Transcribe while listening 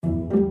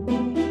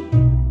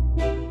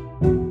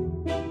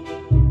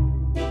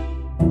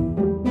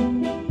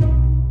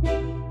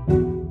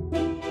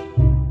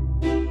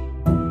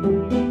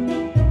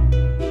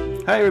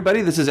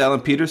everybody. This is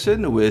Alan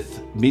Peterson with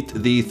Meet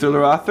the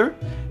Thriller Author.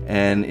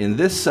 And in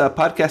this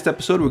podcast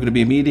episode, we're going to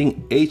be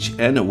meeting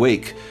H.N.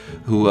 Wake,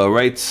 who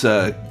writes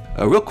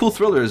real cool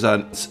thrillers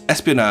on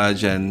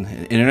espionage and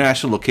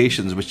international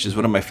locations, which is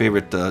one of my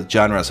favorite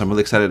genres. So I'm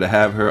really excited to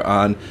have her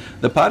on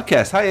the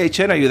podcast. Hi,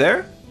 H.N. Are you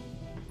there?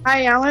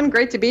 Hi, Alan.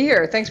 Great to be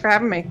here. Thanks for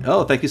having me.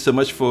 Oh, thank you so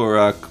much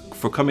for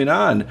coming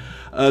on.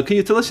 Can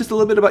you tell us just a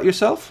little bit about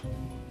yourself?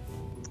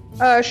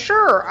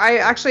 Sure. I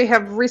actually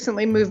have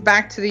recently moved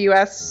back to the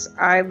U.S.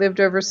 I lived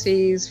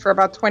overseas for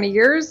about 20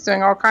 years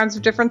doing all kinds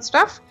of different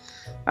stuff,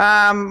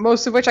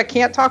 most of which I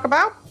can't talk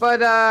about.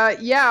 But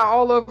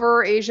all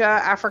over Asia,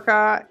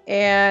 Africa,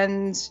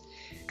 and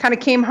kind of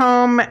came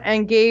home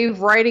and gave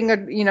writing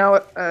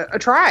a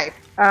try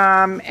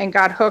and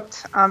got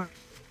hooked on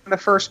the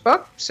first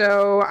book.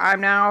 So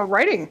I'm now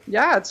writing.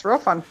 Yeah, it's real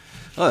fun.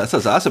 Oh, that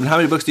sounds awesome. And how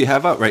many books do you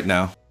have out right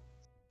now?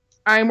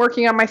 I'm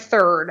working on my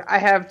third. I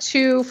have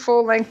 2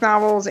 full-length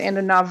novels and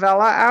a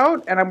novella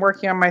out, and I'm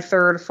working on my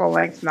third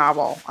full-length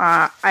novel.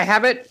 I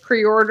have it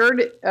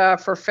pre-ordered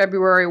for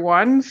February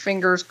 1.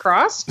 Fingers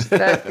crossed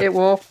that it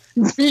will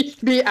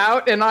be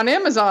out and on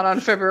Amazon on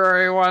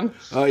February 1.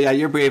 Oh, yeah,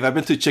 you're brave. I've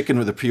been too chicken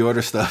with the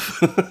pre-order stuff.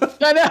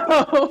 I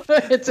know.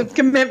 It's a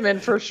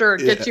commitment for sure.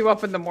 It gets you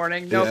up in the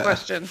morning, no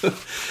question.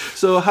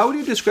 So how would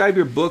you describe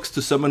your books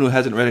to someone who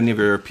hasn't read any of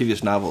your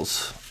previous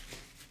novels?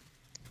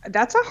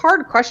 That's a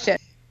hard question.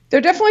 They're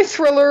definitely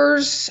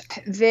thrillers.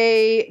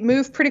 They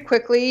move pretty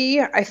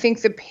quickly. I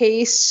think the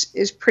pace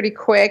is pretty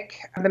quick.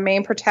 The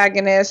main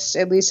protagonist,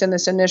 at least in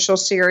this initial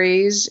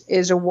series,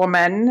 is a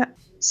woman,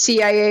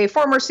 CIA,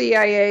 former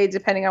CIA,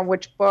 depending on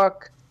which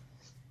book.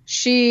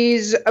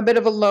 She's a bit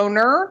of a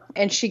loner,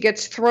 and she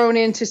gets thrown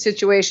into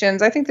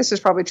situations. I think this is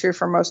probably true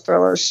for most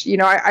thrillers. You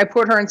know, I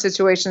put her in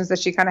situations that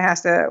she kind of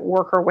has to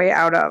work her way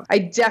out of. I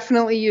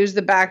definitely use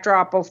the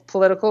backdrop of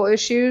political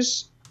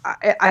issues.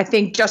 I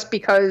think just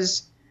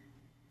because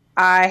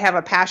I have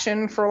a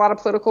passion for a lot of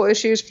political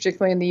issues,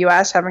 particularly in the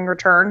U.S., having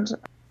returned.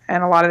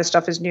 And a lot of this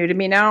stuff is new to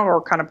me now,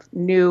 or kind of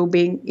new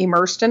being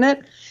immersed in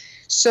it.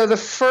 So the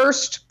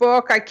first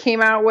book I came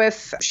out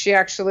with, she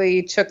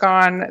actually took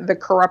on the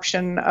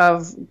corruption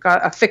of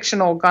a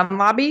fictional gun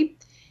lobby.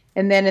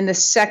 And then in the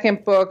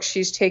second book,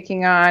 she's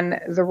taking on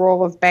the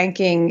role of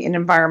banking in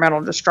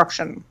environmental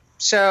destruction.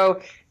 So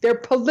they're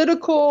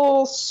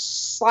political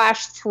 /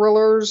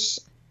 thrillers.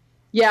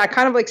 Yeah,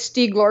 kind of like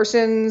Stieg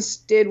Larsson's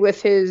did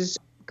with his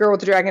Girl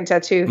with the Dragon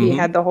Tattoo. He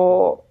had the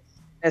whole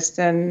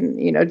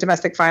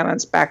domestic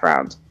violence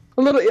background.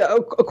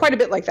 Quite a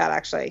bit like that,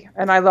 actually.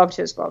 And I loved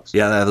his books.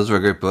 Yeah, those were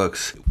great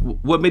books.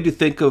 What made you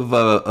think of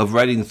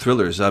writing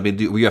thrillers? I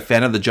mean, were you a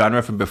fan of the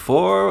genre from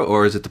before,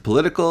 or is it the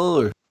political?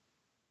 Or?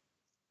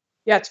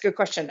 Yeah, it's a good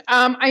question.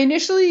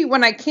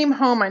 When I came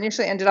home, I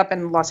initially ended up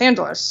in Los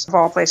Angeles, of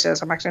all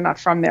places. I'm actually not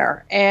from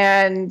there.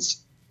 And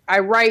I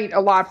write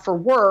a lot for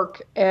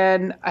work,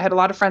 and I had a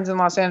lot of friends in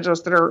Los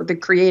Angeles that are the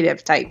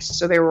creative types.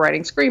 So they were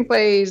writing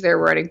screenplays, they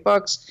were writing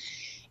books,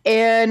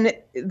 and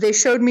they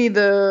showed me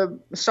the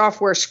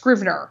software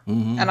Scrivener.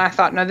 And I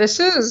thought, no, this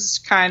is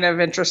kind of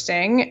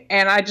interesting.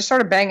 And I just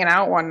started banging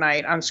out one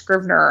night on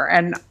Scrivener.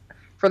 And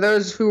for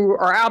those who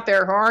are out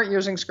there who aren't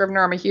using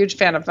Scrivener, I'm a huge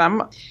fan of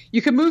them.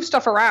 You can move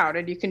stuff around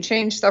and you can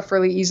change stuff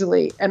really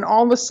easily. And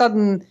all of a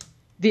sudden,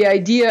 the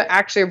idea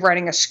actually of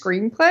writing a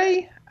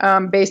screenplay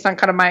based on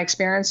kind of my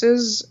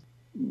experiences,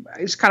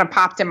 it's kind of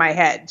popped in my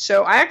head.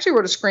 So I actually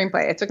wrote a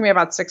screenplay. It took me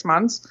about 6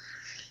 months.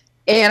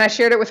 And I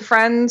shared it with a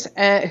friend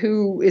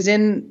who is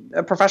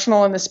a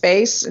professional in the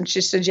space. And she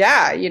said,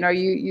 yeah,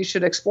 you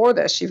should explore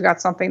this. You've got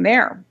something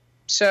there.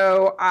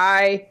 So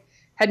I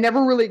had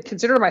never really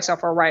considered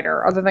myself a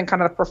writer other than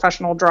kind of the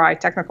professional, dry,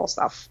 technical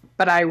stuff.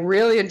 But I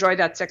really enjoyed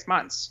that 6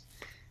 months.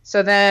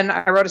 So then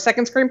I wrote a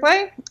second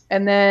screenplay.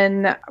 And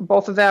then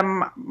both of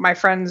them, my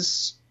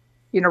friends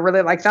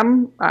really like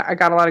them. I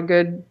got a lot of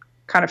good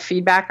kind of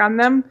feedback on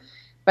them,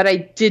 but I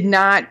did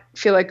not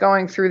feel like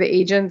going through the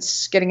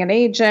agents, getting an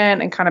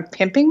agent and kind of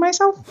pimping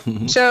myself.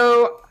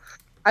 So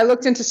I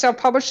looked into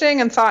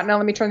self-publishing and thought, no,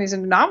 let me turn these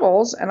into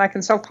novels and I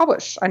can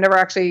self-publish. I never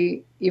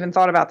actually even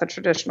thought about the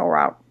traditional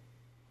route.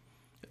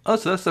 Oh,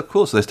 so that's so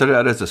cool. So they started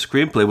out as a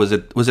screenplay. Was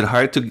it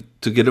hard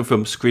to get it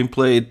from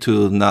screenplay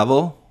to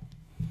novel?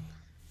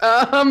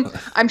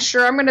 I'm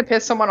sure I'm going to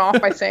piss someone off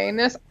by saying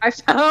this.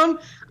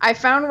 I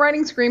found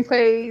writing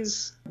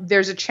screenplays,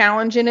 there's a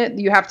challenge in it.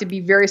 You have to be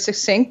very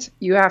succinct.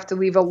 You have to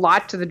leave a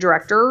lot to the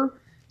director.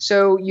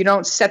 So you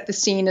don't set the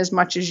scene nearly as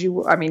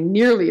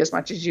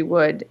much as you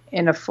would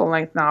in a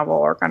full-length novel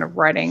or kind of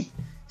writing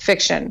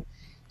fiction.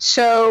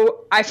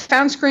 So I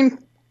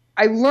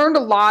learned a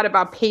lot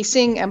about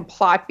pacing and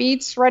plot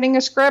beats writing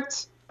a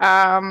script.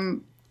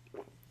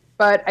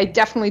 But I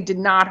definitely did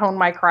not hone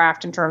my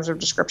craft in terms of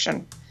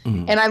description.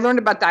 And I learned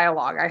about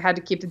dialogue. I had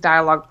to keep the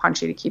dialogue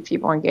punchy to keep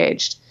people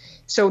engaged.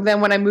 So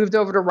then when I moved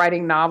over to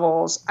writing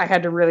novels, I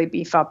had to really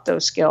beef up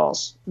those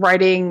skills.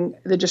 Writing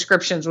the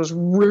descriptions was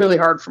really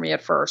hard for me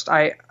at first.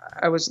 I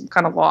was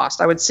kind of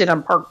lost. I would sit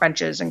on park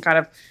benches and kind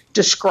of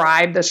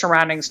describe the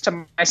surroundings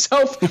to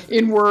myself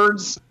in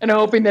words and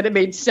hoping that it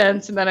made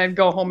sense. And then I'd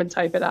go home and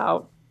type it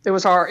out. it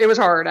was hard. It was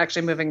hard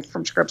actually moving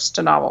from scripts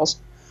to novels.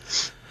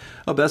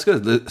 Oh, but that's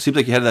good. It seems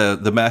like you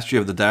had the mastery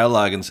of the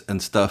dialogue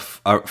and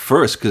stuff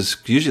first, because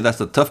usually that's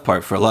the tough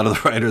part for a lot of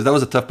the writers. That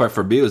was the tough part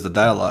for me, was the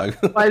dialogue.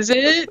 Was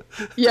it?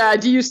 Yeah.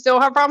 Do you still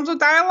have problems with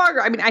dialogue?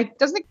 I mean,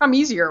 doesn't it come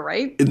easier,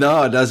 right?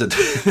 No, it doesn't.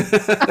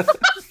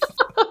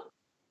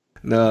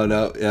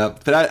 No, yeah.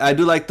 But I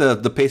do like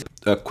the pace,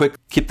 quick,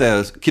 keep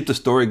the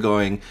story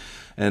going.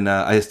 And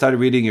I started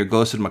reading your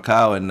Ghost in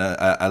Macau, and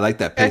I like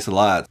that pace a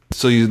lot.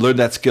 So you learned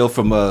that skill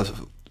from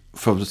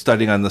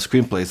studying on the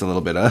screenplays a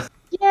little bit, huh?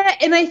 Yeah,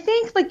 and I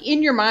think like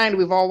in your mind,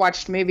 we've all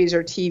watched movies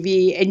or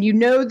TV, and you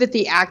know that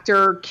the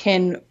actor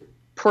can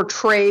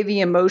portray the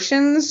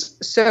emotions.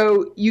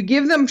 So you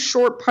give them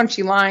short,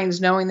 punchy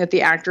lines, knowing that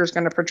the actor is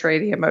going to portray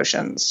the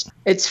emotions.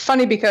 It's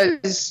funny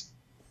because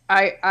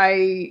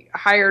I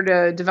hired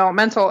a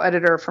developmental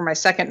editor for my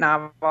second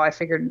novel. I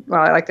figured,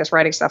 well, I like this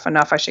writing stuff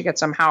enough. I should get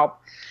some help.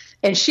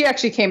 And she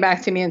actually came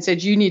back to me and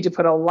said, you need to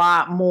put a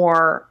lot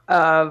more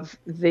of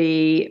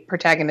the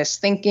protagonist's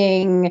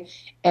thinking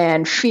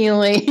and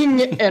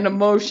feeling and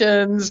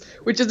emotions,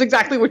 which is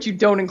exactly what you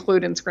don't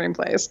include in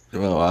screenplays.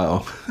 Oh,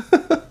 wow.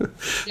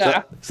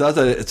 Yeah. So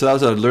that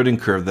was a learning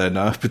curve then,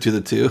 between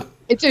the two.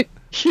 It's a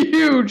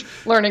huge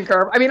learning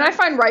curve. I mean, I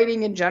find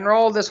writing in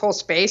general, this whole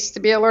space,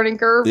 to be a learning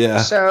curve.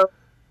 Yeah. So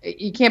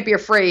you can't be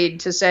afraid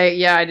to say,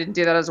 yeah, I didn't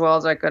do that as well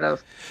as I could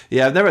have.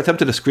 Yeah, I've never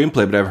attempted a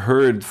screenplay, but I've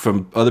heard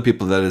from other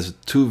people that is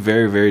two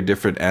very, very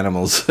different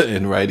animals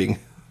in writing.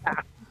 Yeah,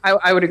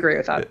 I would agree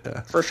with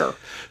that, for sure.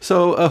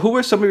 So who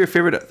were some of your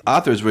favorite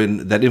authors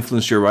that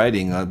influenced your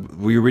writing?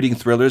 Were you reading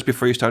thrillers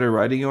before you started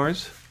writing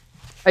yours?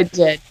 I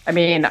did. I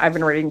mean, I've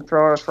been reading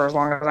thrillers for as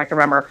long as I can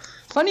remember.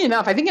 Funny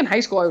enough, I think in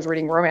high school I was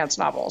reading romance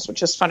novels,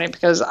 which is funny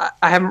because I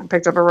haven't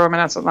picked up a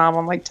romance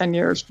novel in like 10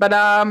 years. But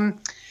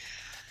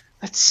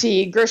let's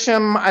see.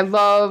 Grisham, I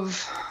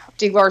love.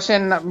 Stieg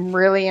Larsson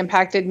really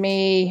impacted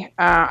me.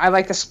 I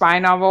like the spy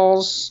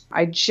novels.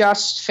 I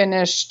just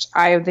finished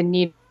Eye of the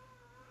Needle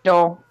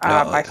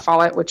by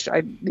Follett, which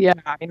I mean,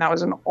 that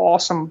was an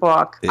awesome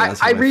book. Yeah,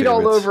 I read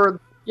all over.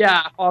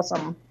 Yeah,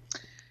 awesome.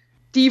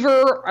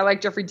 Deaver, I like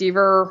Jeffrey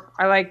Deaver.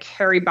 I like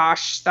Harry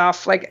Bosch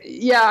stuff. Like,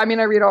 yeah, I mean,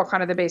 I read all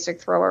kind of the basic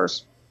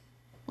thrillers.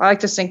 I like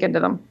to sink into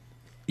them.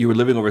 You were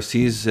living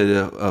overseas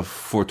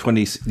for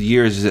 20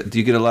 years. Do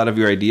you get a lot of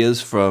your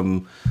ideas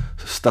from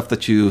stuff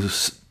that you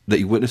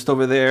witnessed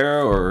over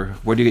there, or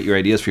where do you get your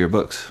ideas for your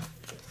books?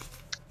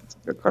 That's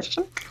a good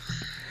question.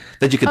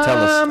 That you can tell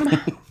us.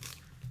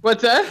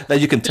 What's that? That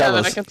you can tell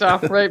us. That I can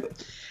tell, right.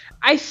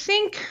 I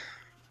think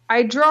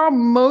I draw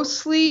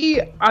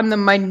mostly on the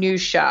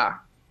minutia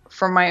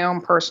from my own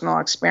personal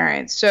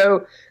experience.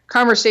 So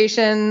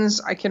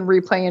conversations I can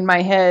replay in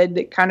my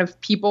head, kind of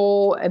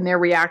people and their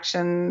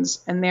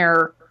reactions and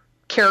their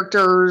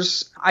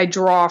characters. I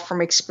draw from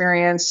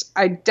experience.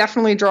 I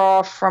definitely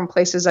draw from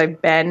places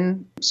I've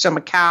been. So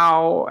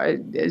Macau,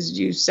 as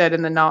you said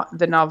in the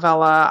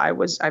novella,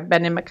 I've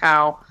been in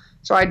Macau.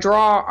 So I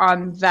draw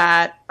on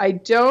that. I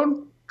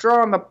don't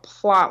draw on the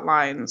plot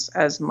lines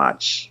as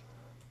much.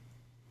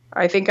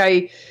 I think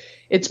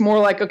it's more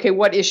like, okay,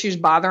 what issue's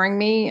bothering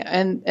me,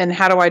 and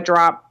how do I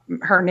drop,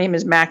 her name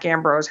is Mac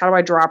Ambrose, how do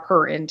I drop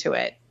her into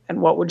it?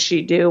 And what would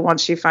she do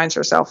once she finds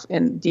herself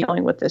in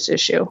dealing with this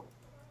issue?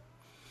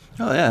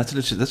 Oh, yeah,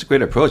 that's a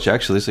great approach,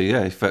 actually. So,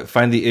 yeah,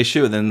 find the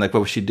issue, and then, like, what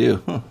would she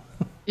do? Huh.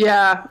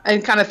 Yeah,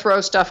 and kind of throw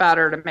stuff at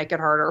her to make it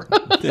harder.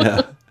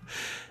 Yeah.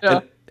 Yeah.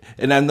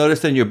 And I've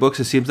noticed in your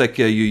books, it seems like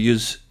you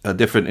use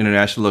different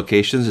international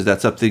locations. Is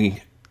that something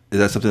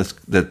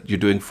that you're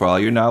doing for all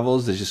your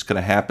novels? It just kind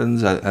of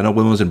happens? I know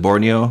one was in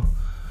Borneo.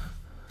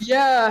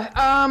 Yeah.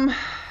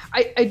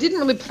 I didn't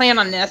really plan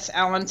on this,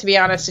 Alan, to be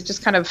honest. It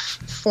just kind of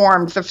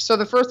formed. So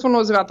the first one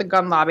was about the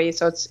gun lobby.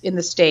 So it's in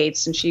the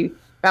States, and she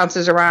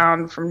bounces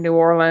around from New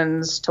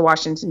Orleans to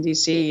Washington,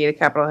 D.C., to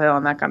Capitol Hill,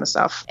 and that kind of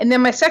stuff. And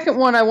then my second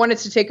one, I wanted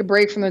to take a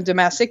break from the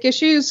domestic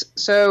issues.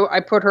 So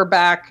I put her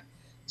back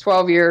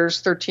 12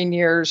 years, 13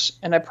 years,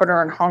 and I put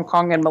her in Hong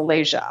Kong and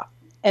Malaysia.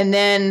 And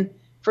then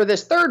for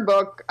this third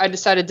book, I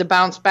decided to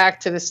bounce back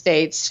to the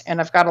States, and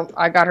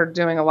I got her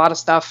doing a lot of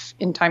stuff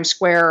in Times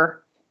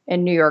Square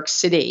in New York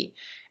City.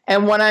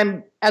 And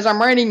as I'm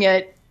writing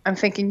it, I'm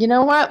thinking, you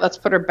know what? Let's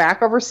put her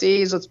back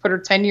overseas. Let's put her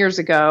 10 years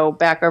ago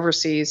back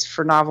overseas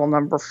for novel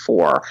number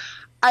 4.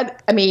 I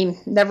mean,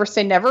 never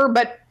say never,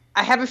 but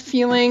I have a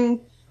feeling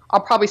I'll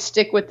probably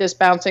stick with this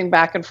bouncing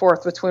back and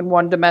forth between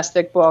one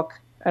domestic book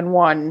and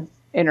one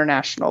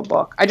international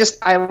book.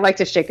 I like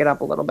to shake it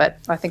up a little bit.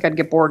 I think I'd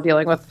get bored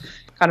dealing with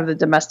kind of the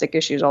domestic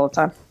issues all the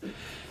time.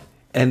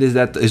 And is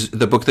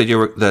the book that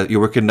you're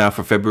working now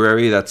for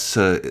February? That's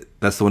the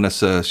one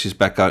that's she's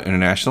back out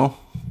international.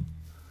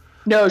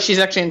 No, she's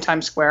actually in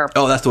Times Square.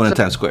 Oh, that's the one in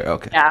Times Square.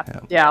 Okay.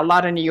 Yeah, a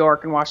lot in New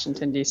York and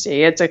Washington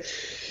D.C.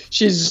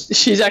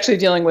 She's actually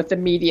dealing with the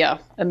media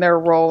and their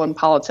role in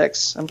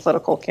politics and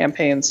political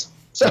campaigns.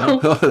 So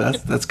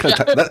that's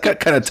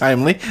kind of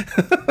timely.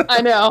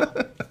 I know,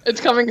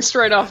 it's coming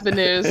straight off the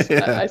news.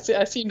 Yeah.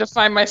 I seem to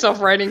find myself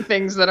writing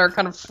things that are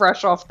kind of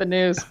fresh off the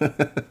news.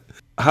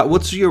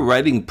 What's your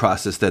writing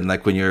process then?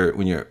 Like when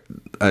you're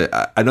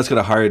I know it's kind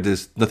of hard.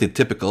 There's nothing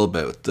typical,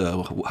 but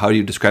how do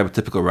you describe a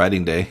typical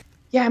writing day?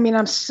 Yeah, I mean,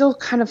 I'm still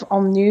kind of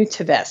all new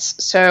to this,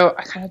 so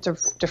I kind of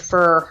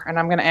defer, and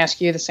I'm going to ask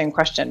you the same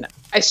question.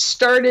 I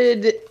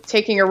started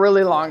taking a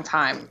really long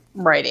time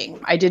writing.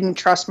 I didn't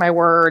trust my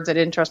words. I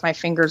didn't trust my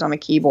fingers on the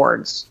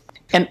keyboards.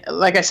 And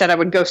like I said, I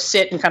would go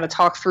sit and kind of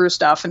talk through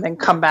stuff and then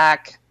come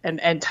back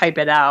and type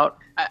it out.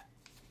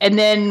 And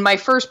then my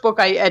first book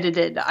I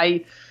edited,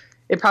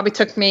 it probably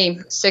took me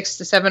 6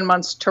 to 7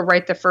 months to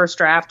write the first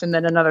draft and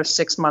then another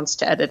 6 months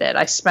to edit it.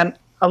 I spent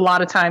a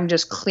lot of time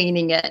just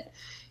cleaning it.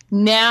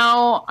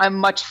 Now I'm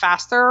much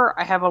faster.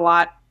 I have a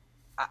lot.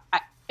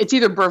 It's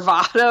either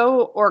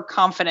bravado or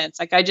confidence.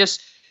 Like I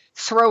just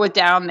throw it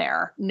down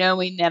there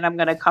knowing that I'm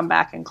going to come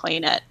back and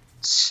clean it.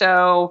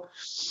 So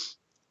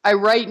I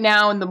write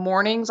now in the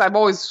mornings. I've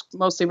always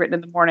mostly written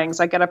in the mornings.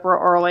 I get up real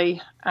early.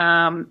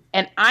 And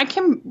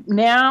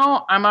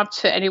I'm up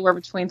to anywhere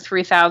between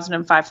 3,000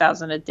 and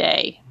 5,000 a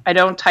day. I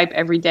don't type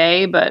every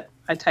day, but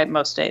I type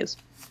most days.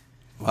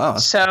 Wow,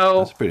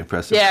 that's pretty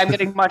impressive. Yeah, I'm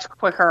getting much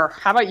quicker.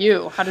 How about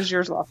you? How does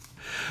yours look?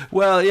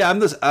 Well, yeah, I'm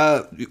this.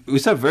 We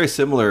sound very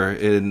similar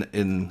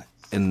in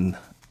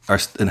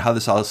how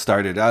this all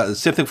started.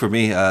 Same thing for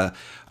me. I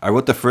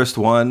wrote the first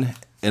one,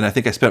 and I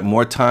think I spent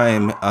more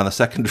time on the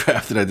second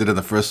draft than I did on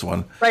the first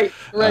one. Right.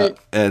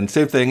 And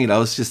same thing, I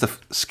was just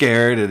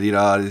scared, and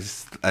I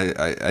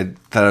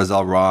thought I was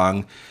all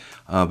wrong.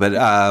 But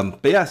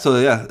yeah,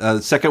 the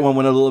second one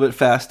went a little bit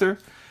faster.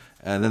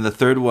 And then the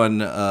third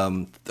one,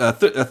 I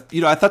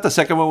thought the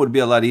second one would be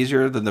a lot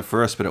easier than the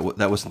first, but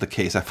that wasn't the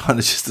case. I found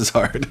it just as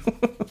hard.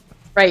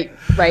 Right.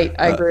 I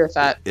agree with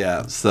that.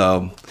 Yeah.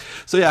 So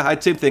yeah,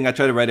 same thing. I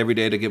try to write every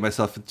day to get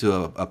myself into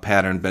a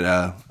pattern,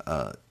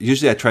 but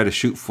usually I try to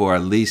shoot for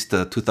at least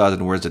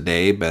 2,000 words a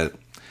day, but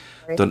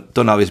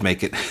don't always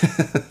make it.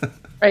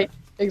 Right.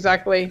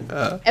 Exactly.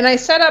 And I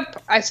set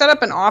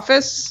up an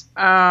office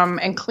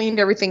and cleaned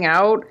everything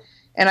out,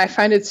 and I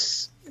find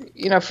it's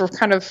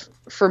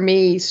for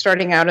me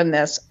starting out in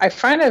this, I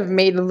find I've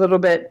made a little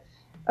bit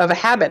of a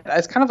habit.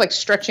 It's kind of like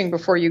stretching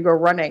before you go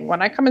running.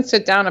 When I come and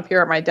sit down up here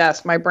at my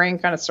desk, my brain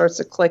kind of starts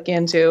to click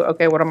into,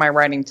 okay, what am I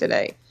writing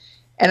today?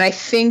 And I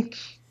think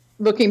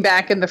looking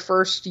back in the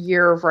first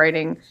year of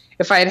writing,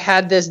 if I had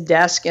had this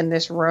desk in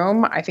this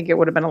room, I think it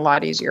would have been a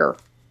lot easier.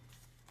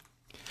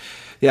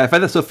 Yeah, I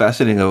find that so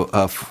fascinating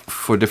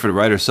for different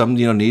writers. Some,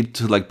 need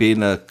to be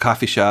in a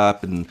coffee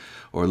shop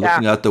or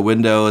looking out the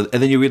window.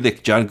 And then you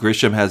read John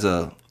Grisham has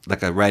a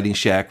writing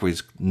shack where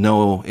he's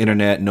no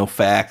internet, no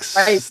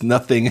fax,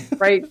 nothing.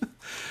 Right.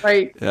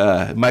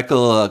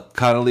 Michael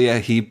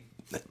Connelly, he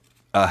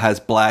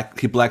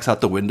blacks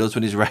out the windows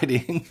when he's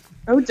writing.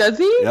 Oh, does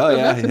he? Oh,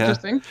 yeah. That's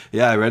interesting.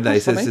 Yeah, I read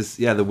that. That's he says,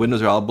 the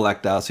windows are all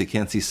blacked out, so he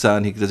can't see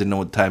sun. He doesn't know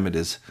what time it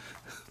is.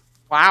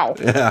 Wow.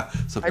 Yeah,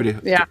 so pretty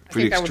extreme. I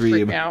think that would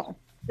freak me out.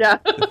 Yeah.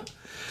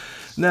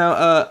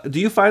 Now, do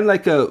you find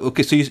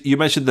so you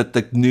mentioned that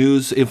the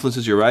news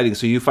influences your writing.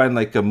 So you find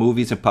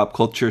movies and pop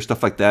culture,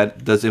 stuff like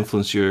that, does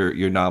influence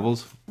your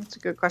novels? That's a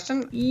good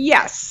question.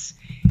 Yes.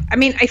 I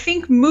mean, I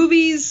think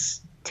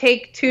movies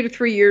take 2 to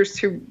 3 years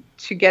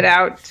to get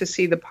out to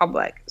see the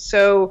public.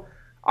 So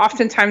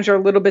oftentimes are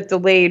a little bit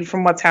delayed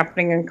from what's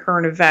happening in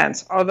current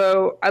events.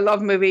 Although I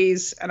love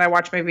movies and I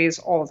watch movies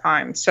all the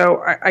time.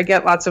 So I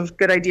get lots of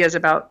good ideas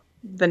about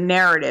the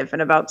narrative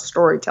and about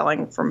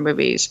storytelling from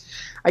movies.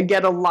 I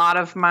get a lot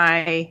of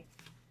my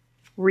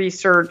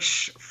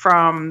research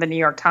from the New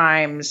York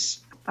Times,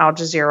 Al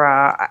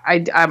Jazeera.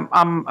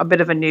 I'm a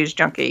bit of a news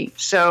junkie.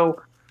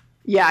 So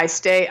yeah,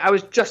 I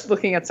was just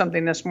looking at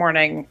something this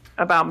morning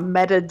about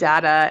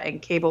metadata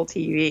and cable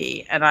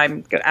TV, and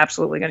I'm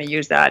absolutely going to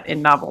use that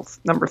in novel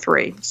number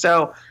 3.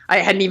 So I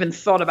hadn't even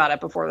thought about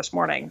it before this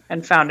morning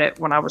and found it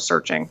when I was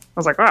searching. I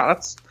was like, wow,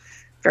 that's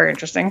very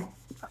interesting.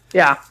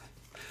 Yeah.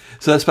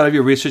 So that's part of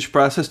your research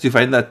process. Do you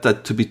find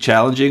that to be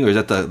challenging, or is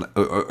that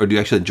or do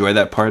you actually enjoy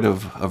that part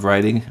of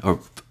writing, or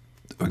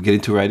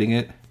getting to writing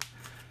it,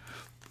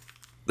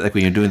 like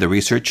when you're doing the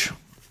research?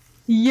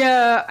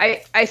 Yeah,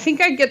 I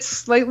think I get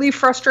slightly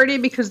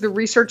frustrated because the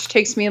research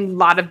takes me in a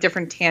lot of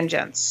different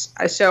tangents.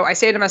 So I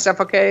say to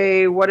myself,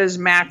 okay, what does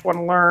Mac want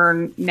to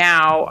learn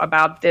now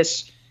about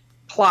this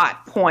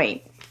plot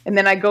point? And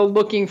then I go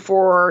looking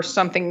for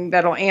something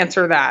that'll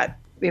answer that,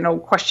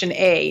 question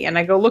A, and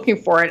I go looking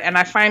for it, and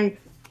I find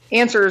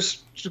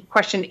answers to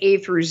question A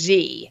through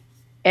Z,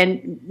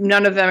 and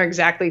none of them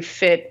exactly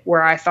fit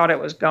where I thought it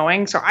was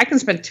going. So I can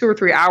spend 2 or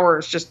 3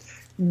 hours just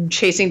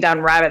chasing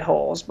down rabbit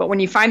holes. But when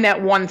you find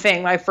that one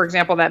thing, like for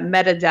example, that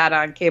metadata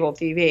on cable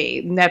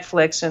TV,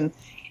 Netflix and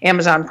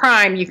Amazon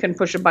Prime, you can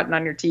push a button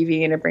on your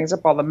TV and it brings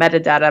up all the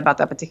metadata about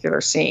that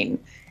particular scene.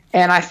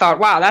 And I thought,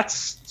 wow,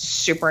 that's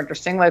super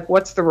interesting. Like,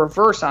 what's the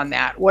reverse on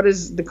that? What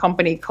is the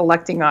company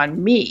collecting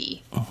on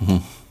me? Mm-hmm.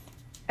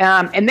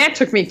 And that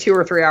took me 2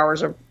 or 3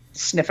 hours of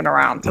sniffing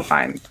around to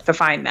find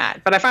that.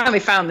 But I finally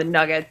found the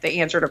nugget,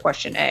 the answer to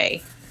question A.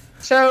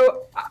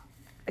 So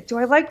do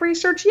I like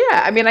research?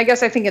 Yeah. I mean, I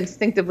guess I think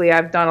instinctively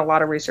I've done a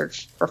lot of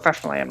research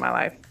professionally in my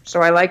life.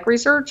 So I like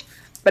research.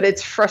 But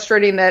it's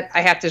frustrating that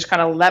I have to just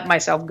kind of let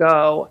myself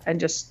go and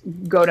just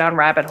go down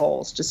rabbit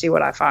holes to see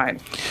what I find.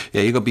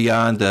 Yeah, you go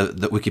beyond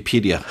the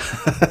Wikipedia.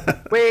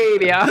 Way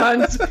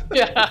beyond.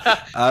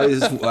 Yeah. I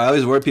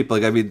always warn people,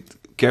 like, I mean,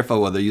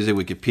 careful when they're using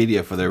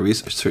Wikipedia for their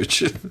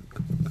research.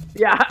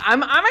 Yeah,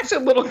 I'm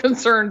actually a little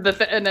concerned that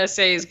the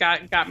NSA's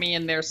got me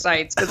in their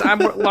sites because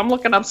I'm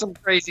looking up some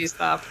crazy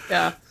stuff.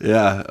 Yeah.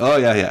 Yeah. Oh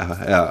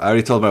yeah. I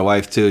already told my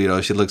wife too. You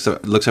know, she looks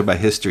at my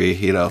history.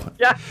 You know.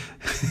 Yeah.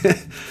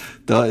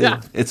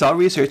 Yeah. It's all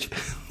research.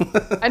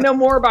 I know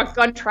more about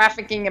gun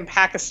trafficking in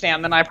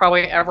Pakistan than I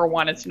probably ever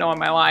wanted to know in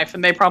my life,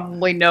 and they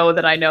probably know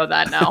that I know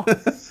that now.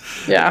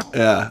 Yeah.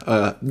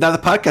 Yeah. Now the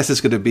podcast is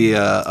going to be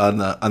on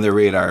the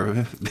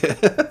radar.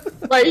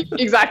 Right.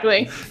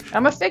 Exactly.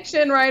 I'm a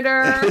fiction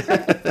writer.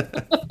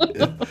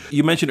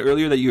 You mentioned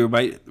earlier that you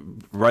were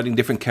writing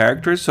different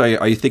characters. So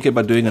are you thinking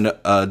about doing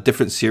a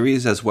different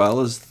series as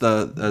well as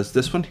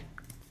this one?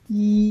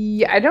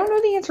 Yeah, I don't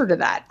know the answer to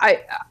that.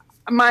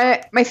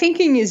 My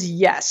thinking is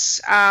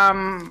yes.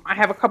 I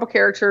have a couple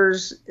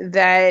characters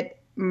that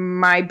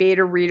my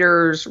beta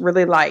readers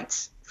really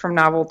liked from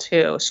novel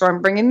 2, so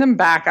I'm bringing them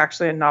back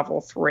actually in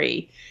novel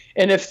 3.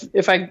 And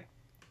if I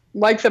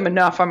like them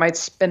enough, I might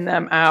spin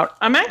them out.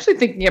 I'm actually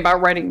thinking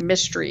about writing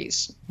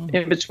mysteries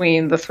in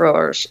between the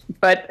thrillers,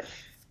 but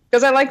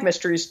because I like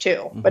mysteries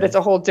too. But it's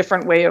a whole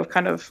different way of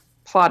kind of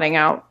plotting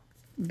out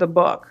the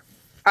book.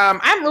 I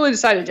haven't really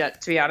decided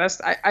yet, to be honest.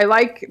 I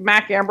like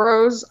Mac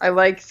Ambrose. I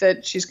like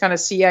that she's kind of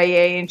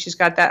CIA and she's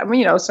got that, I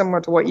mean, you know,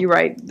 similar to what you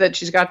write, that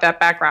she's got that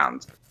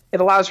background.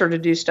 It allows her to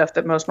do stuff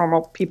that most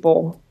normal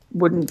people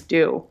wouldn't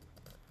do.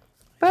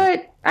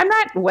 But I'm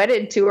not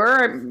wedded to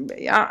her.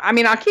 I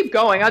mean, I'll keep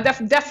going. I'll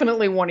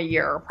definitely one a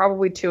year,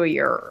 probably 2 a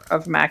year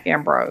of Mac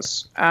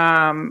Ambrose.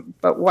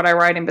 But what I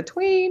write in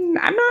between,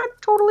 I'm not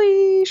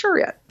totally sure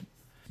yet.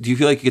 Do you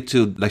feel like you get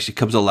to, like, she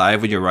comes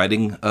alive when you're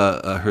writing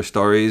her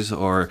stories,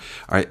 or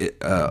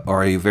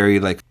are you very,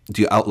 like,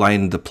 do you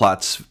outline the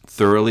plots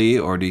thoroughly,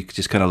 or do you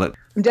just kind of let?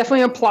 I'm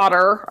definitely a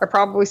plotter. I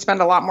probably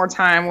spend a lot more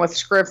time with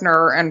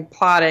Scrivener and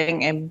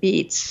plotting and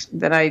beats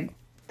than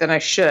I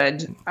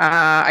should.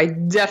 I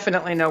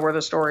definitely know where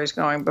the story is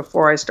going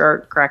before I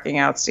start cracking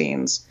out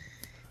scenes.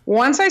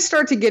 Once I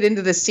start to get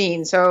into the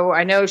scene, so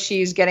I know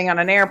she's getting on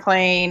an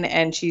airplane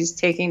and she's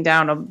taking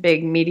down a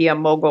big media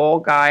mogul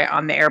guy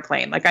on the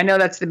airplane. Like, I know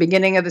that's the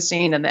beginning of the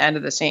scene and the end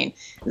of the scene.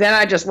 Then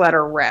I just let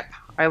her rip.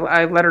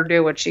 I let her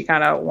do what she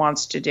kind of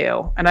wants to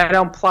do. And I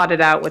don't plot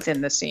it out within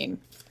the scene.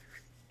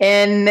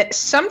 And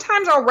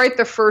sometimes I'll write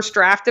the first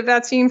draft of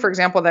that scene, for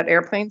example, that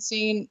airplane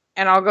scene,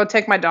 and I'll go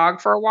take my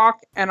dog for a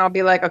walk and I'll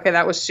be like, okay,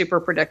 that was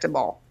super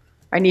predictable.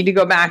 I need to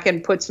go back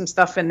and put some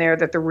stuff in there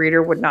that the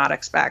reader would not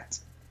expect.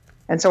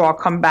 And so I'll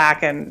come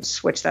back and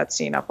switch that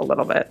scene up a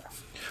little bit.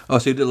 Oh,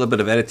 so you do a little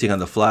bit of editing on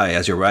the fly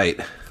as you write.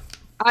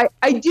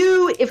 I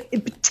do,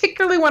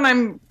 particularly when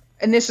I'm,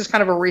 and this is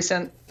kind of a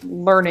recent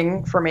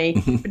learning for me,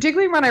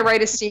 particularly when I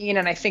write a scene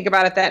and I think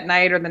about it that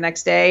night or the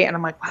next day, and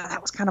I'm like, wow, that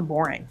was kind of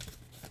boring.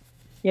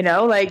 You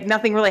know, like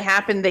nothing really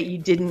happened that you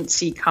didn't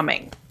see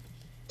coming.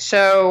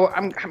 So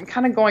I'm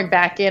kind of going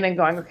back in and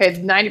going, okay,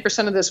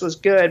 90% of this was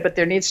good, but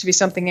there needs to be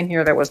something in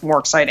here that was more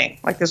exciting.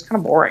 Like, this is kind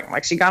of boring.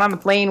 Like, she got on the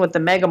plane with the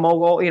mega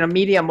mogul, you know,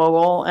 media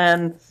mogul,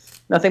 and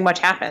nothing much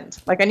happened.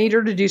 Like, I need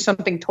her to do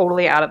something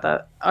totally out of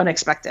the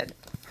unexpected.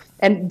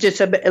 And just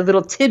a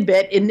little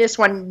tidbit in this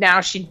one, now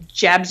she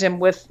jabs him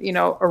with, you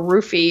know, a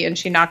roofie and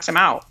she knocks him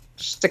out.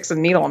 Sticks a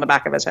needle in the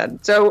back of his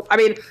head. So, I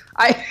mean,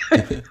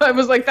 I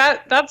was like,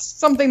 that's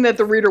something that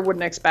the reader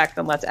wouldn't expect,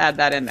 and let's add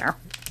that in there.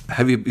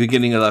 Have you been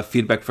getting a lot of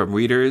feedback from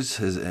readers,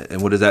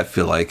 and what does that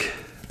feel like?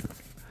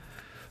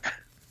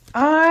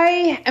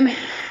 I'm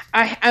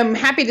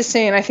happy to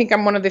say, and I think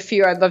I'm one of the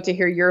few, I'd love to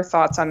hear your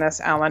thoughts on this,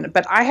 Alan,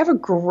 but I have a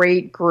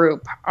great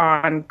group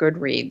on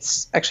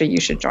Goodreads. Actually,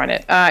 you should join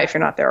it if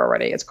you're not there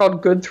already. It's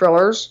called Good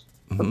Thrillers.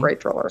 For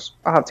great thrillers.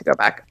 I'll have to go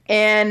back.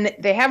 And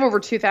they have over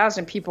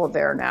 2,000 people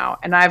there now.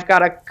 And I've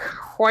got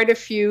quite a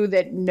few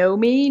that know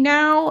me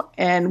now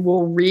and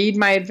will read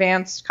my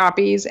advanced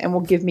copies and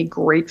will give me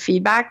great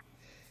feedback.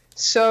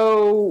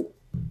 So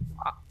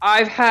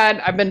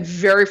I've been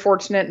very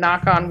fortunate,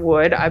 knock on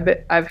wood.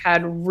 I've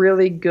had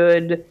really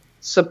good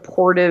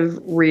supportive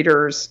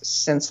readers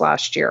since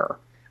last year.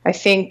 I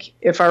think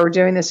if I were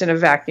doing this in a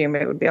vacuum,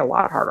 it would be a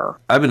lot harder.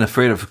 I've been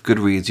afraid of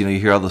Goodreads. You know, you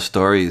hear all the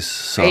stories.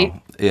 So, right?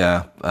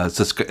 Yeah,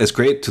 it's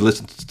great to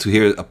listen to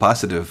hear a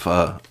positive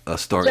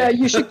story. Yeah,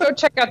 you should go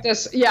check out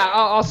this. Yeah,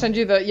 I'll send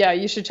you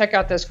you should check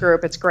out this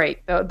group. It's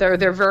great.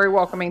 They're very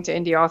welcoming to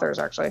indie authors,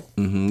 actually.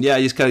 Mm-hmm. Yeah,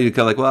 you just kind of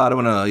like, well, I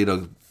don't want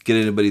to, get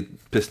anybody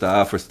pissed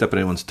off or step on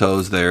anyone's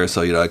toes there.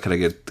 So, I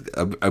kind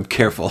of I'm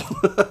careful.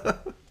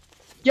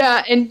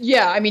 Yeah, and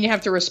I mean, you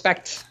have to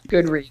respect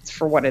Goodreads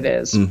for what it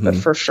is, but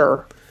for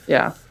sure.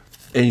 Yeah.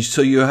 And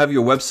so you have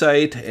your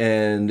website,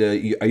 and are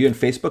you on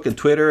Facebook and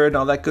Twitter and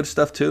all that good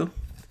stuff too?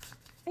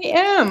 I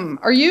am.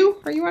 Are you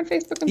on Facebook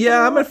and Twitter?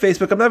 Yeah, I'm on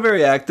Facebook. I'm not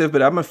very active,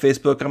 but I'm on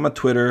Facebook. I'm on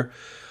Twitter,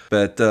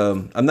 but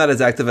I'm not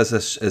as active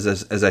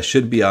as I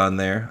should be on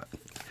there.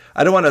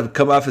 I don't want to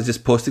come off as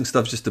just posting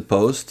stuff just to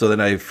post. So then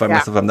I find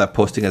myself I'm not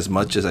posting as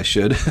much as I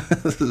should.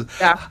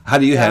 How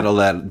do you handle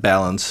that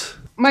balance?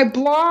 My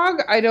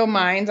blog, I don't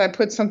mind. I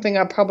put something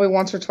up probably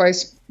once or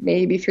twice,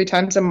 maybe 3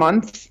 times a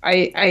month.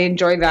 I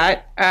enjoy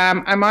that.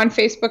 I'm on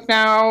Facebook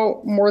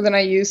now more than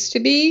I used to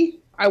be.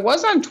 I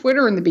was on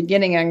Twitter in the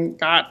beginning and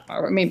got,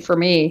 for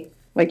me,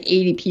 like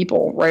 80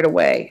 people right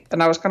away.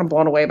 And I was kind of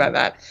blown away by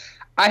that.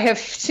 I have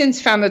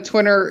since found that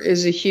Twitter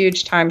is a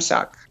huge time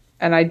suck.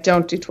 And I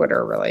don't do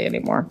Twitter really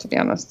anymore, to be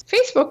honest.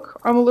 Facebook,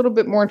 I'm a little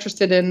bit more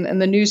interested in,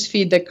 and the news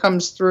feed that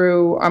comes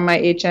through on my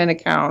HN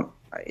account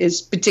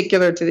is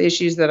particular to the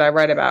issues that I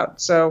write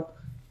about. So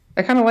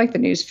I kind of like the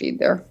news feed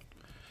there.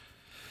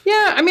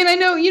 Yeah, I mean, I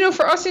know,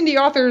 for us indie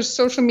authors,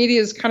 social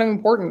media is kind of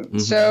important. Mm-hmm.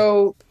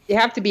 So you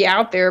have to be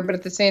out there, but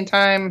at the same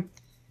time,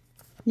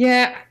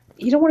 yeah,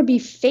 you don't want to be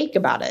fake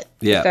about it,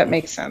 if that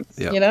makes sense.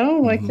 Yeah.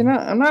 Mm-hmm.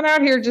 I'm not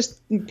out here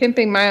just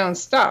pimping my own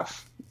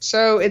stuff.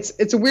 So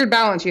it's a weird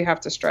balance you have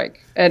to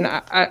strike, and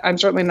I'm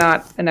certainly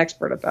not an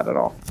expert at that at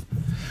all.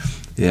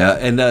 Yeah,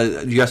 and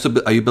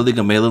are you building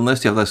a mailing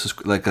list? Do you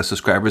have like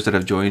subscribers that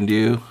have joined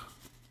you?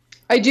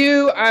 I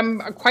do. I'm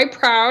quite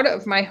proud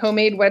of my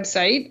homemade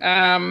website,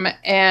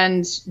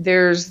 and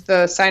there's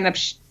the sign-up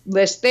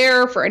list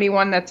there for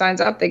anyone that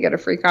signs up. They get a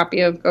free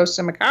copy of Ghosts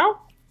in Macau.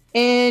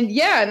 And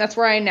that's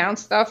where I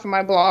announce stuff in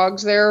my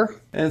blogs there.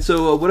 And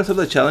so what are some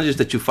of the challenges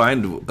that you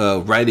find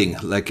writing?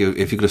 Like if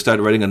you're going to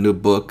start writing a new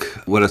book,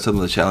 what are some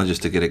of the challenges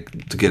to get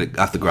it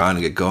off the ground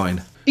and get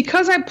going?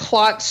 Because I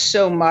plot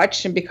so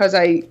much, and because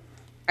I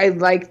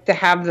like to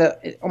have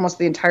almost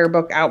the entire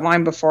book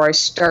outlined before I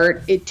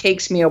start, it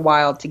takes me a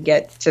while to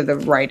get to the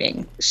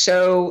writing.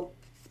 So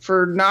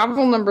for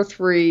novel number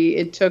 3,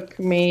 it took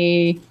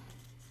me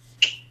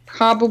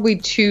probably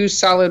 2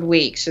 solid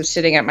weeks of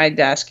sitting at my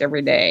desk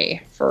every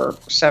day for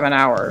 7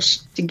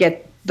 hours to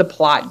get the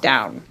plot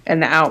down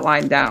and the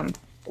outline down.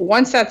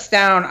 Once that's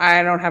down,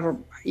 I don't have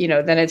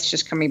then it's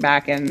just coming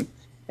back and,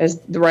 as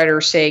the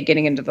writers say,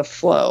 getting into the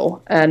flow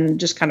and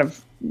just kind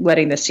of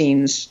letting the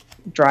scenes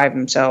drive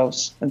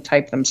themselves and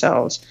type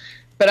themselves.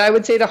 But I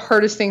would say the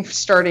hardest thing for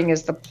starting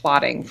is the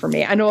plotting for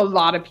me. I know a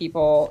lot of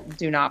people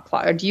do not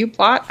plot. Do you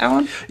plot,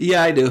 Alan?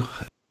 Yeah, I do.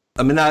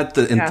 I mean, not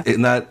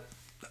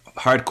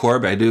hardcore,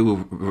 but I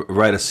do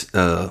write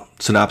a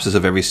synopsis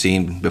of every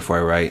scene before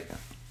I write.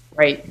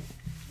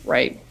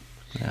 Right.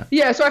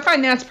 Yeah, so I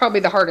find that's probably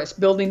the hardest,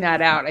 building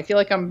that out. I feel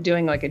like I'm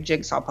doing like a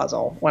jigsaw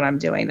puzzle when I'm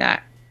doing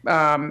that.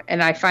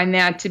 And I find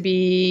that to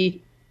be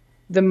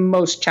the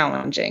most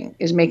challenging,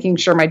 is making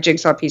sure my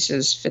jigsaw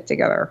pieces fit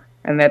together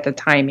and that the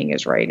timing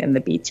is right and the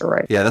beats are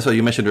right. Yeah, that's what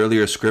you mentioned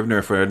earlier,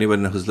 Scrivener. For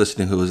anyone who's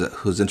listening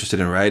who's interested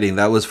in writing,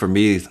 that was for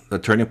me a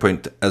turning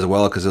point as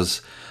well,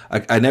 because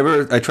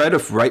I tried to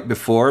write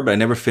before, but I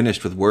never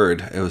finished with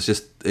Word.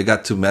 It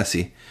got too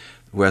messy.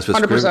 Whereas with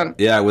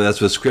 100%.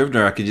 With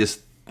Scrivener, I could just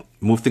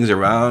move things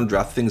around,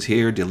 drop things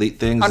here, delete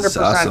things. 100%. It's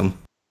awesome.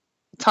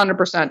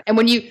 100%. And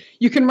when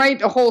you can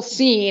write a whole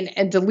scene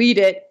and delete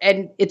it,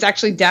 and it's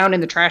actually down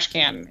in the trash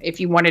can if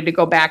you wanted to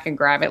go back and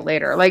grab it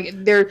later. Like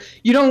there's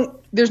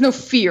no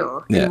fear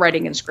in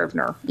writing in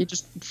Scrivener. You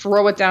just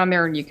throw it down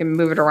there and you can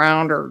move it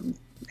around or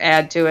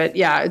add to it.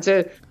 Yeah, it's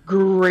a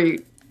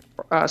great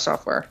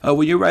software.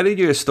 When you're writing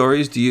your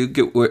stories, do you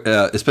get,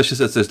 especially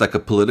since there's like a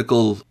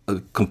political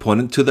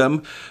component to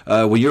them,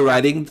 when you're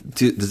writing,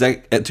 does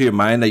that enter your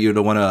mind that you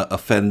don't want to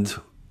offend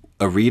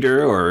a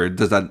reader, or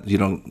does that, you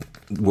don't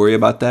worry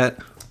about that?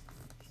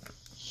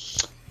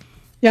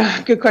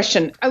 Yeah, good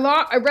question.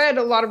 I read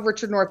a lot of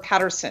Richard North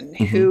Patterson,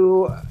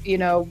 who,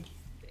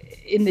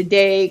 in the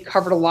day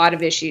covered a lot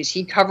of issues.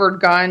 He covered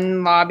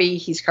gun lobby,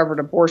 he's covered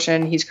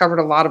abortion, he's covered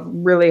a lot of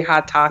really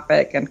hot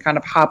topic and kind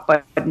of hot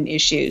button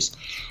issues.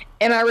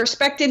 And I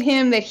respected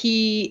him that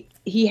he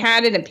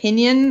had an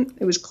opinion.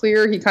 It was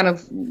clear he kind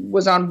of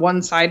was on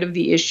one side of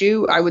the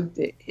issue. I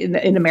would,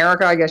 in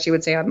America, I guess you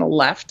would say on the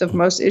left of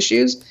most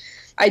issues.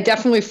 I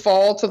definitely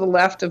fall to the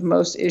left of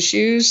most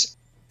issues,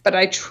 but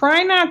I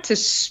try not to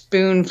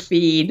spoon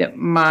feed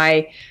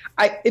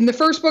in the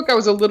first book, I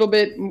was a little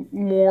bit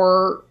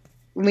more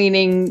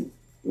leaning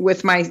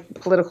with my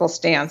political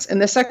stance. In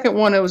the second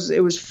one, it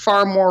was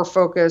far more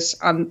focus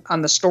on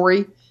the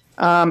story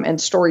and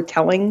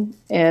storytelling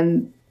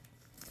and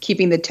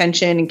keeping the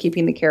tension and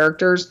keeping the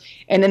characters.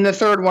 And in the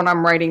third one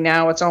I'm writing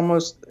now, it's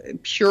almost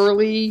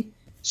purely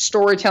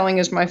storytelling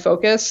is my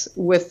focus,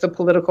 with the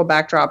political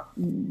backdrop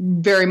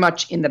very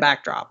much in the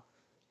backdrop.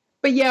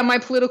 But yeah, my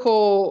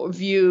political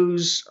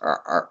views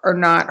are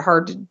not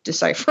hard to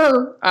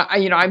decipher.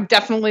 I'm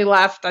definitely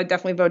left. I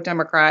definitely vote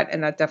Democrat,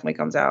 and that definitely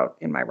comes out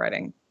in my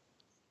writing.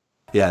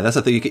 Yeah, that's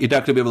the thing. You're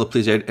not going to be able to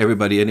please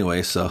everybody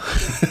anyway, so.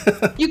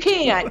 You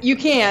can't.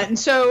 And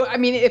so, I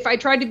mean, if I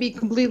tried to be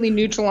completely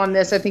neutral on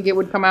this, I think it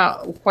would come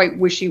out quite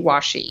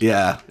wishy-washy.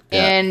 Yeah.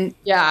 And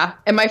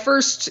my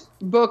first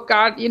book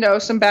got,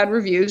 some bad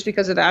reviews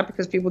because of that,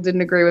 because people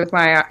didn't agree with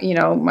my,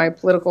 my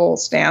political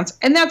stance.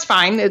 And that's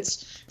fine.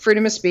 It's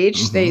freedom of speech.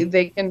 Mm-hmm.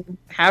 They can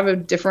have a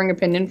differing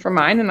opinion from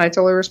mine, and I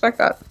totally respect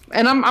that.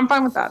 And I'm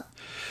fine with that.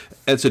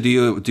 And so do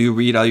you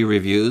read all your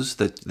reviews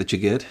that you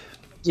get?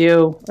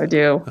 I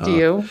do. Do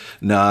you?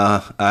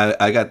 Nah,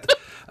 I got,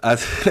 I,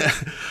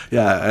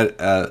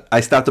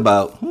 I stopped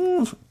about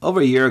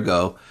over a year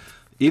ago.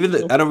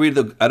 I don't read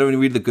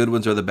the good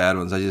ones or the bad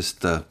ones. I just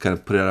kind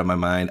of put it out of my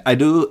mind. I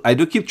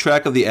do keep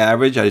track of the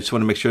average. I just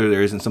want to make sure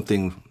there isn't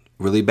something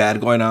really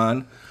bad going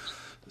on.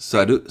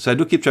 So I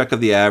do keep track of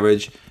the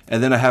average,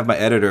 and then I have my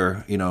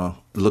editor,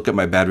 look at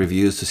my bad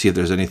reviews to see if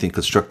there's anything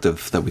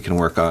constructive that we can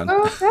work on.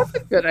 Oh, that's a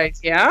good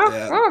idea.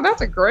 Yeah. Oh,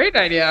 that's a great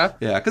idea.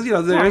 Yeah,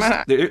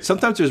 because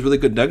sometimes there's really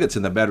good nuggets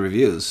in the bad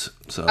reviews.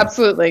 So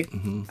absolutely,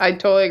 I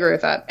totally agree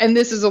with that. And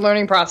this is a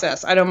learning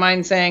process. I don't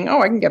mind saying,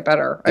 "Oh, I can get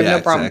better." I have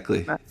no problem.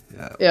 Exactly.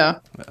 Yeah.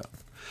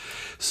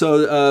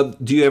 So,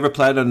 do you ever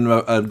plan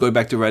on going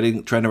back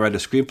to trying to write a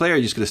screenplay, or are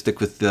you just going to stick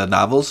with the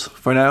novels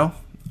for now?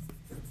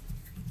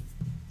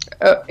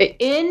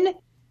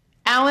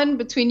 Alan,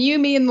 between you,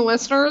 me, and the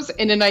listeners,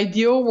 in an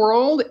ideal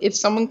world, if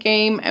someone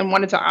came and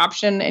wanted to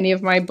option any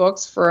of my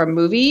books for a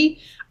movie,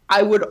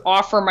 I would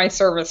offer my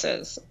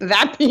services.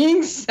 That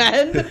being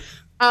said,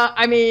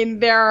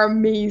 there are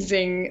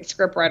amazing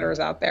scriptwriters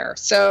out there.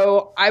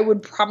 So I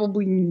would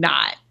probably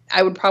not.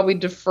 I would probably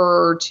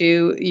defer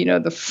to,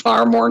 the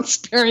far more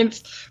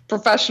experienced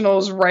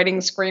professionals writing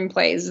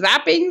screenplays.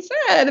 That being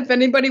said, if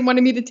anybody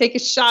wanted me to take a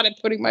shot at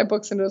putting my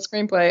books into a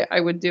screenplay, I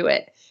would do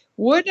it.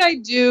 Would I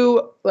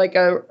do like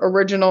a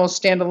original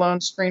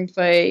standalone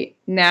screenplay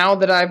now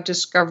that I've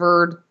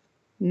discovered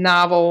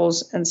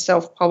novels and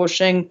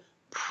self-publishing?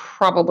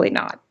 Probably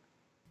not.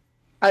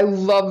 I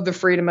love the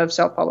freedom of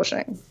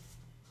self-publishing.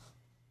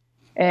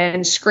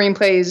 And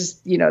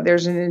screenplays,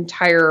 there's an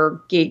entire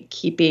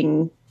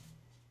gatekeeping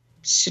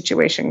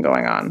situation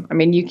going on.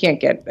 You can't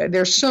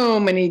there's so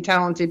many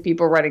talented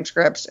people writing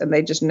scripts and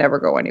they just never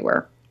go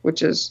anywhere,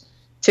 which is,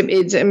 to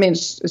me,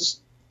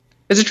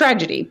 it's a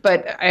tragedy,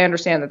 but I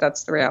understand that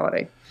that's the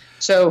reality.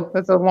 So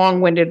that's a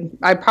long-winded,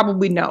 I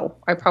probably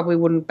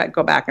wouldn't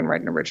go back and write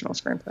an original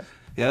screenplay.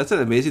 Yeah, that's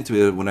amazing to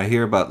me when I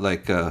hear about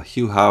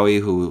Hugh Howey,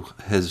 who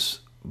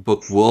his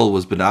book Wool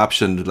was been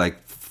optioned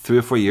like 3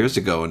 or 4 years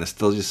ago, and it's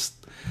still just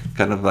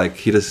kind of like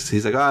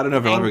he's like, I don't know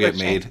if it'll ever get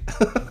made.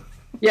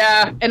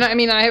 Yeah, and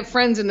I have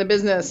friends in the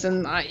business,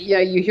 and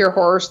you hear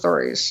horror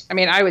stories.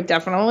 I would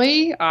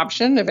definitely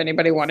option if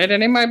anybody wanted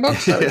any of my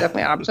books. I would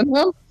definitely option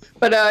them,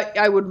 but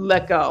I would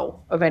let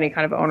go of any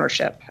kind of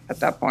ownership at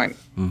that point.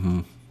 Mm-hmm.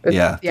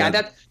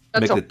 That's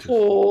a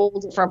whole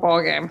different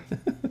ballgame.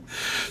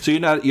 So you're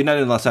not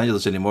in Los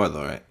Angeles anymore,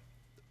 though, right?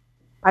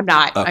 I'm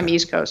not. Okay. I'm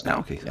East Coast now.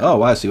 Okay. Oh,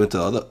 wow. So you went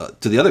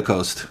to the other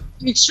coast.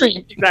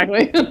 Extreme,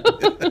 exactly. I'm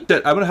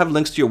going to have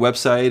links to your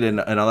website and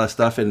all that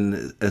stuff,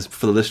 and as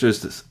for the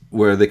listeners,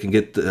 where they can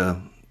get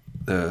a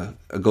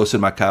Ghost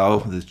in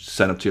Macau,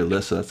 sign up to your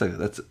list. So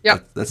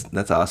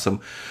that's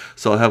awesome.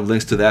 So I'll have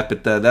links to that.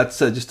 But that's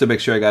just to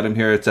make sure I got them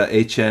here. It's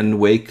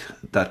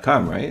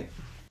hnwake.com, right?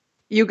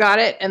 You got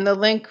it. And the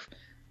link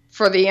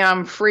for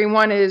the free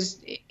one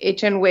is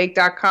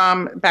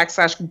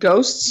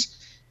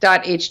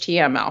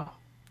hnwake.com/ghosts.html.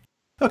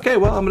 Okay,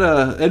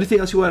 well, anything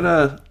else you want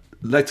to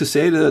like to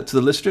say to the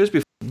listeners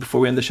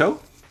before we end the show?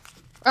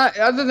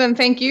 Other than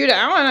thank you to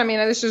Alan.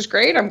 This is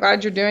great. I'm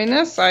glad you're doing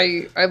this.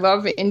 I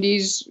love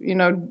indies,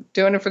 doing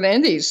it for the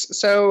indies.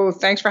 So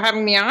thanks for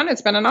having me on.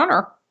 It's been an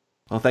honor.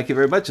 Well, thank you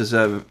very much. It's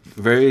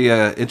very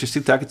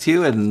interesting talking to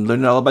you and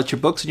learning all about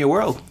your books and your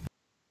world.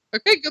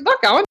 Okay, good luck,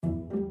 Alan.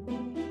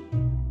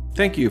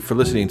 Thank you for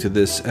listening to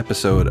this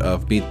episode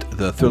of Meet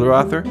the Thriller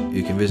Author.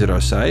 You can visit our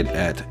site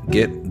at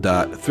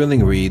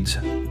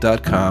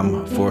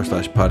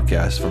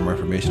get.thrillingreads.com/podcast for more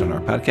information on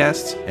our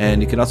podcasts. And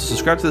you can also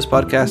subscribe to this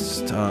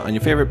podcast on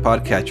your favorite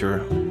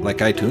podcatcher, like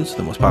iTunes,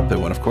 the most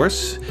popular one, of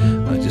course.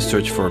 Just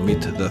search for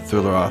Meet the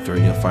Thriller Author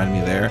and you'll find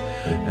me there.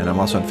 And I'm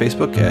also on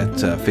Facebook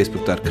at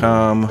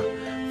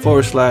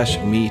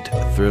facebook.com/Meet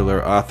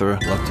Thriller Author.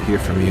 Love to hear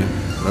from you.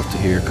 Love to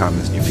hear your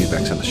comments and your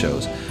feedbacks on the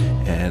shows.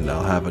 And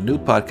I'll have a new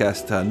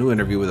podcast, new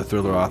interview with a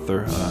thriller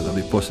author. I'll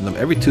be posting them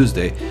every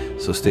Tuesday,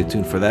 so stay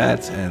tuned for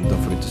that. And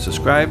don't forget to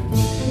subscribe.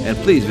 And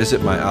please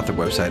visit my author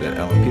website at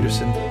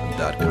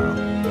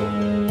alanpeterson.com.